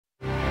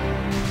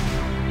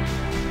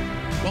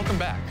Welcome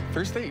back.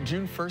 Thursday,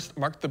 June 1st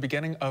marked the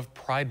beginning of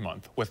Pride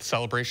Month with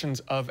celebrations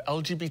of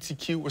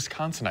LGBTQ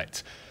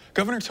Wisconsinites.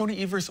 Governor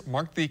Tony Evers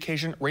marked the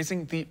occasion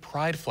raising the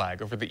pride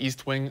flag over the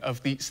east wing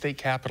of the state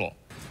capitol.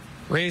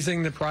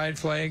 Raising the pride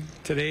flag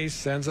today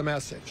sends a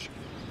message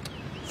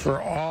for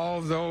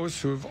all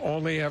those who've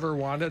only ever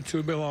wanted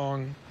to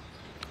belong,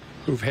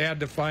 who've had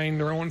to find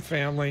their own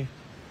family,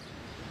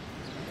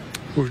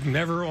 who've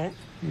never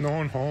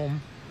known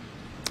home.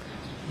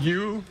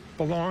 You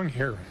belong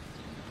here.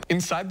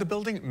 Inside the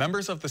building,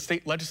 members of the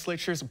state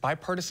legislature's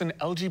bipartisan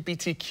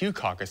LGBTQ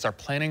caucus are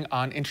planning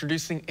on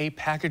introducing a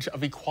package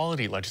of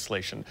equality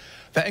legislation.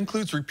 That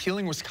includes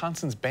repealing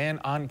Wisconsin's ban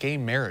on gay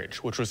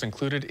marriage, which was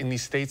included in the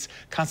state's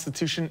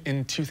constitution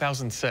in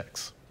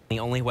 2006. The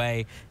only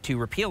way to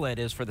repeal it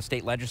is for the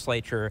state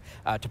legislature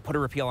to put a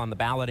repeal on the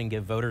ballot and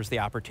give voters the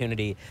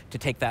opportunity to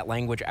take that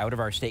language out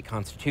of our state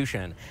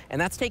constitution. And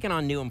that's taken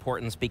on new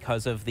importance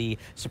because of the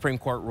Supreme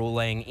Court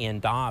ruling in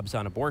Dobbs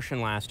on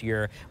abortion last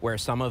year, where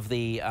some of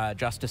the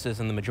justices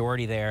in the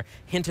majority there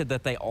hinted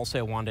that they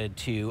also wanted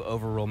to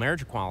overrule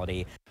marriage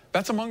equality.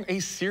 That's among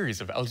a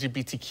series of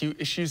LGBTQ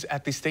issues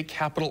at the state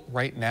capitol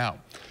right now.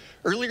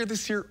 Earlier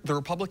this year, the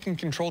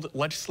Republican-controlled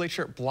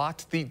legislature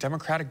blocked the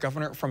Democratic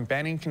governor from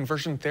banning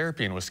conversion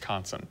therapy in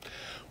Wisconsin.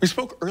 We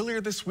spoke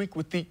earlier this week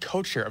with the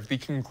co-chair of the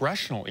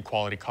Congressional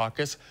Equality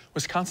Caucus,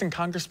 Wisconsin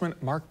Congressman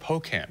Mark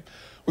Pocan.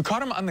 We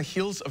caught him on the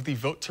heels of the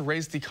vote to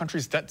raise the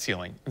country's debt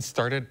ceiling and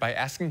started by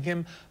asking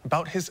him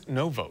about his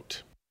no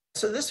vote.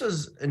 So this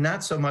was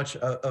not so much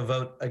a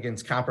vote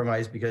against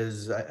compromise,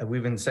 because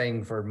we've been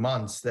saying for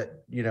months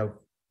that,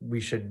 we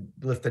should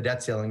lift the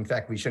debt ceiling. In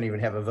fact, we shouldn't even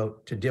have a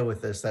vote to deal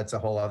with this. That's a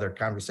whole other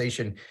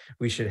conversation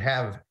we should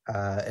have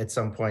at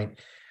some point.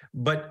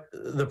 But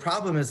the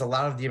problem is a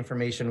lot of the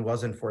information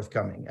wasn't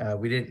forthcoming.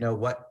 We didn't know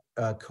what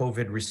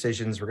COVID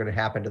rescissions were going to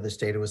happen to the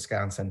state of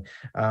Wisconsin.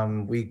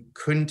 We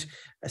couldn't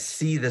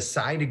see the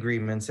side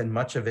agreements, and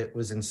much of it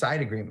was in side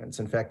agreements.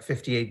 In fact,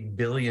 $58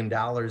 billion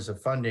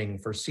of funding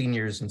for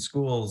seniors and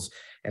schools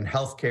and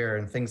healthcare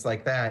and things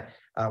like that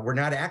were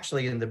not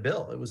actually in the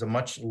bill. It was a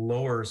much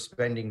lower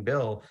spending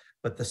bill,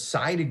 but the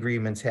side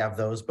agreements have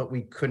those, but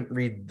we couldn't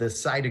read the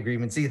side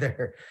agreements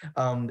either.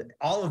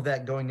 All of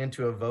that going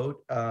into a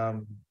vote,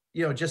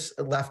 just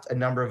left a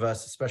number of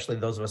us, especially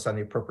those of us on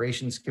the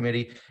Appropriations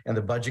Committee and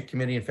the Budget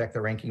Committee. In fact,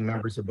 the ranking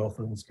members of both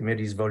of those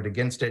committees voted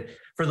against it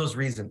for those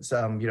reasons.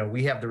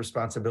 We have the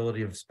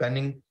responsibility of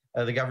spending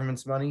the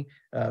government's money,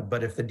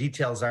 but if the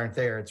details aren't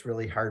there, it's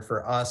really hard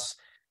for us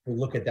to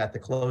look at that the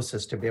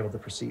closest to be able to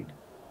proceed.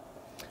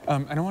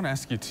 And I want to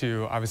ask you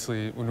too,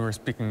 obviously, when we were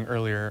speaking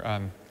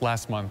earlier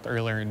last month,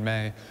 earlier in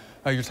May,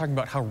 you're talking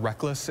about how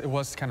reckless it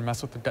was to kind of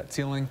mess with the debt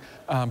ceiling,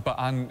 but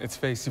on its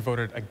face, you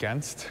voted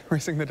against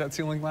raising the debt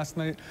ceiling last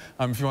night.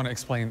 If you want to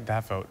explain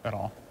that vote at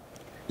all.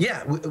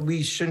 Yeah,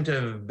 we shouldn't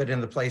have been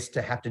in the place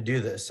to have to do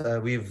this.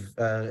 We've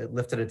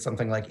lifted it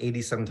something like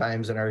 80-some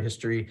times in our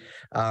history,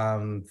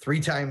 3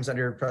 times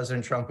under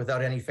President Trump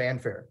without any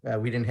fanfare.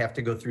 We didn't have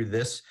to go through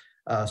this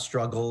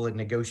struggle and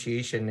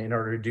negotiation in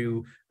order to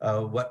do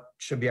what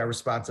should be our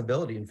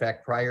responsibility. In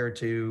fact, prior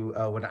to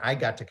when I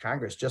got to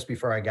Congress, just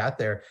before I got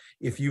there,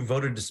 if you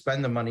voted to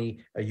spend the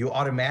money, you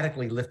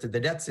automatically lifted the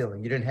debt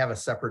ceiling. You didn't have a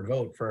separate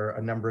vote for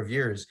a number of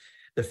years.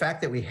 The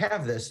fact that we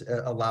have this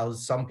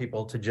allows some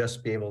people to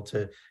just be able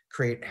to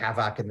create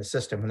havoc in the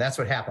system, and that's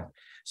what happened.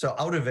 So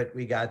out of it,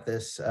 we got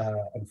this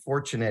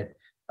unfortunate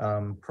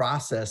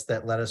process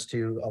that led us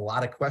to a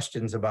lot of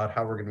questions about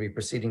how we're going to be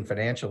proceeding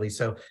financially.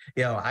 So,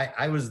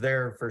 I was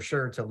there for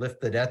sure to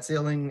lift the debt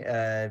ceiling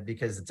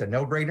because it's a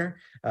no-brainer.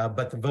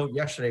 But the vote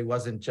yesterday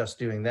wasn't just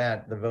doing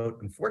that. The vote,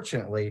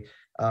 unfortunately,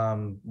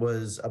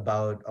 was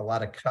about a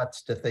lot of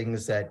cuts to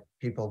things that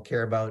people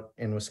care about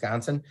in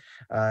Wisconsin,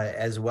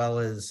 as well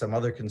as some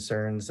other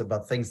concerns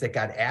about things that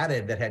got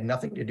added that had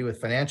nothing to do with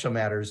financial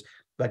matters,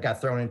 but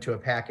got thrown into a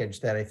package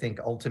that I think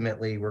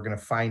ultimately we're going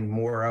to find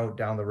more out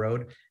down the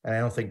road. And I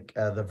don't think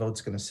the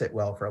vote's going to sit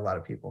well for a lot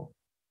of people.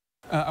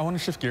 I want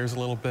to shift gears a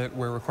little bit.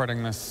 We're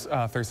recording this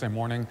Thursday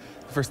morning,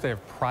 the first day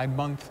of Pride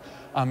Month.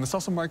 This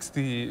also marks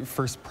the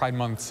first Pride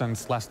Month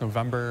since last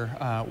November,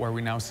 where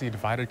we now see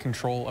divided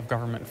control of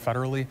government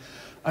federally.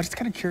 I'm just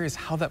kind of curious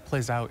how that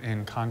plays out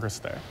in Congress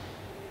there.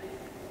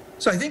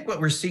 So I think what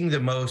we're seeing the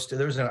most,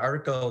 there was an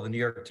article in the New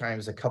York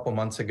Times a couple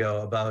months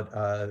ago about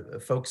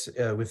folks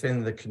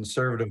within the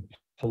conservative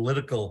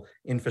political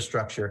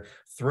infrastructure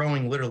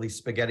throwing literally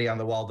spaghetti on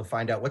the wall to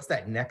find out what's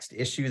that next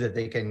issue that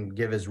they can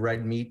give as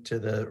red meat to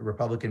the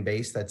Republican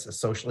base that's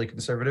socially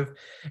conservative.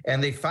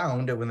 And they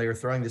found when they were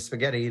throwing the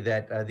spaghetti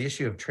that the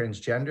issue of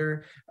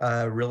transgender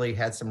really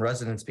had some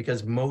resonance,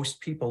 because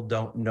most people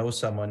don't know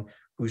someone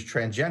who's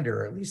transgender,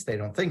 or at least they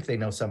don't think they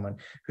know someone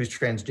who's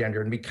transgender.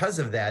 And because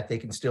of that, they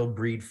can still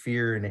breed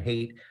fear and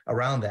hate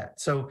around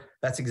that. So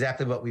That's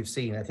exactly what we've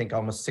seen. I think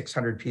almost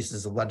 600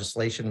 pieces of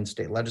legislation in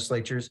state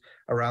legislatures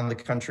around the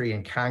country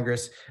and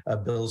Congress,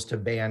 bills to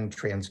ban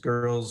trans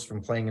girls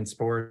from playing in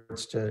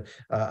sports, to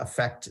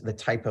affect the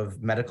type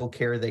of medical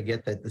care they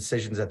get, the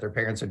decisions that their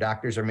parents or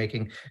doctors are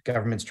making,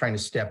 government's trying to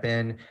step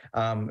in.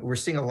 We're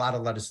seeing a lot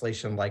of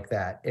legislation like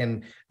that.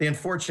 And the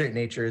unfortunate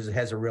nature is it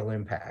has a real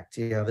impact.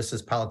 This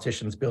is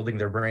politicians building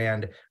their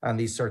brand on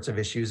these sorts of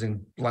issues and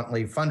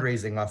bluntly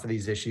fundraising off of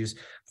these issues,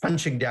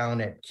 punching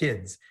down at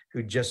kids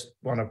who just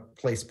want to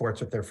play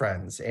sports with their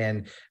friends.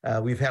 And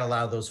we've had a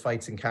lot of those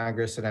fights in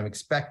Congress, and I'm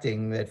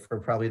expecting that for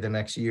probably the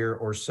next year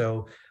or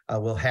so,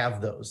 we'll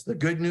have those. The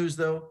good news,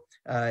 though,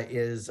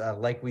 is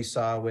like we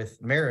saw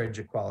with marriage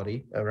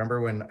equality.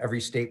 Remember when every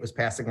state was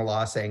passing a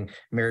law saying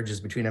marriage is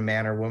between a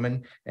man or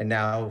woman, and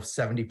now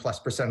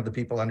 70+% of the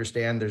people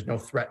understand there's no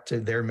threat to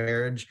their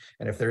marriage,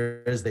 and if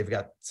there is, they've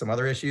got some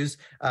other issues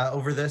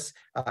over this.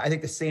 I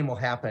think the same will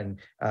happen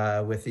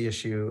with the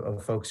issue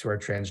of folks who are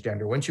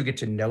transgender. Once you get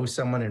to know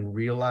someone and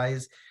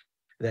realize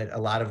that a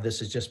lot of this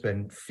has just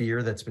been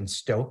fear that's been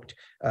stoked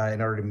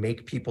in order to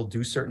make people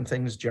do certain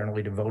things,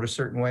 generally to vote a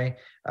certain way,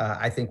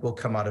 I think we'll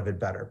come out of it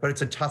better. But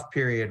it's a tough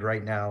period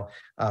right now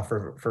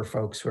for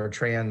folks who are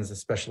trans,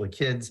 especially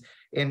kids.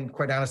 And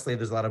quite honestly,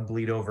 there's a lot of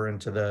bleed over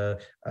into the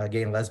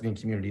gay and lesbian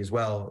community as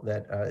well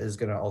that is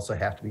going to also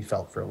have to be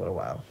felt for a little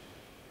while.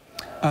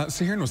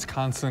 So here in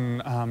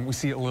Wisconsin, we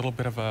see a little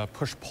bit of a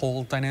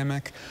push-pull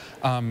dynamic.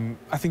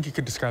 I think you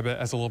could describe it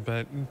as a little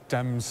bit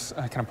Dems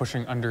kind of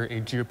pushing under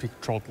a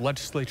GOP-controlled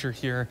legislature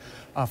here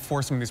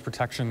for some of these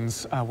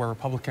protections, where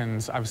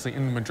Republicans, obviously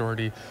in the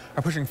majority,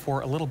 are pushing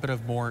for a little bit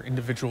of more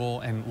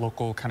individual and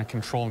local kind of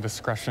control and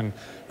discretion.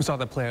 We saw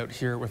that play out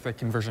here with the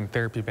conversion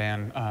therapy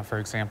ban, for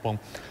example.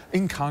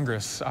 In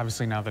Congress,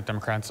 obviously now that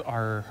Democrats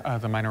are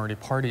the minority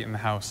party in the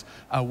House,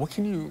 what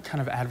can you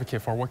kind of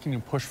advocate for? What can you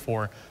push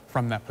for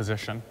from that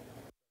position?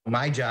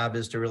 My job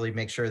is to really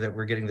make sure that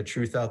we're getting the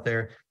truth out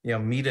there.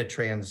 Meet a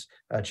trans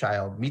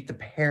child, meet the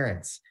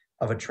parents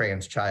of a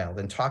trans child,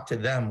 and talk to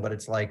them what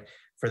it's like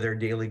for their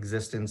daily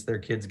existence, their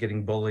kids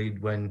getting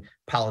bullied when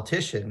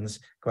politicians,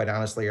 quite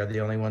honestly, are the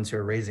only ones who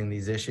are raising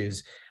these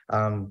issues.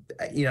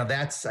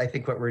 That's, I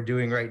think, what we're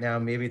doing right now.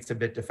 Maybe it's a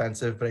bit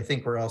defensive, but I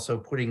think we're also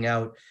putting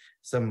out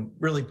some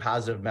really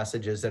positive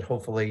messages that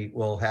hopefully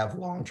will have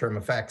long-term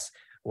effects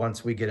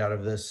once we get out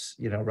of this,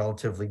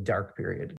 relatively dark period.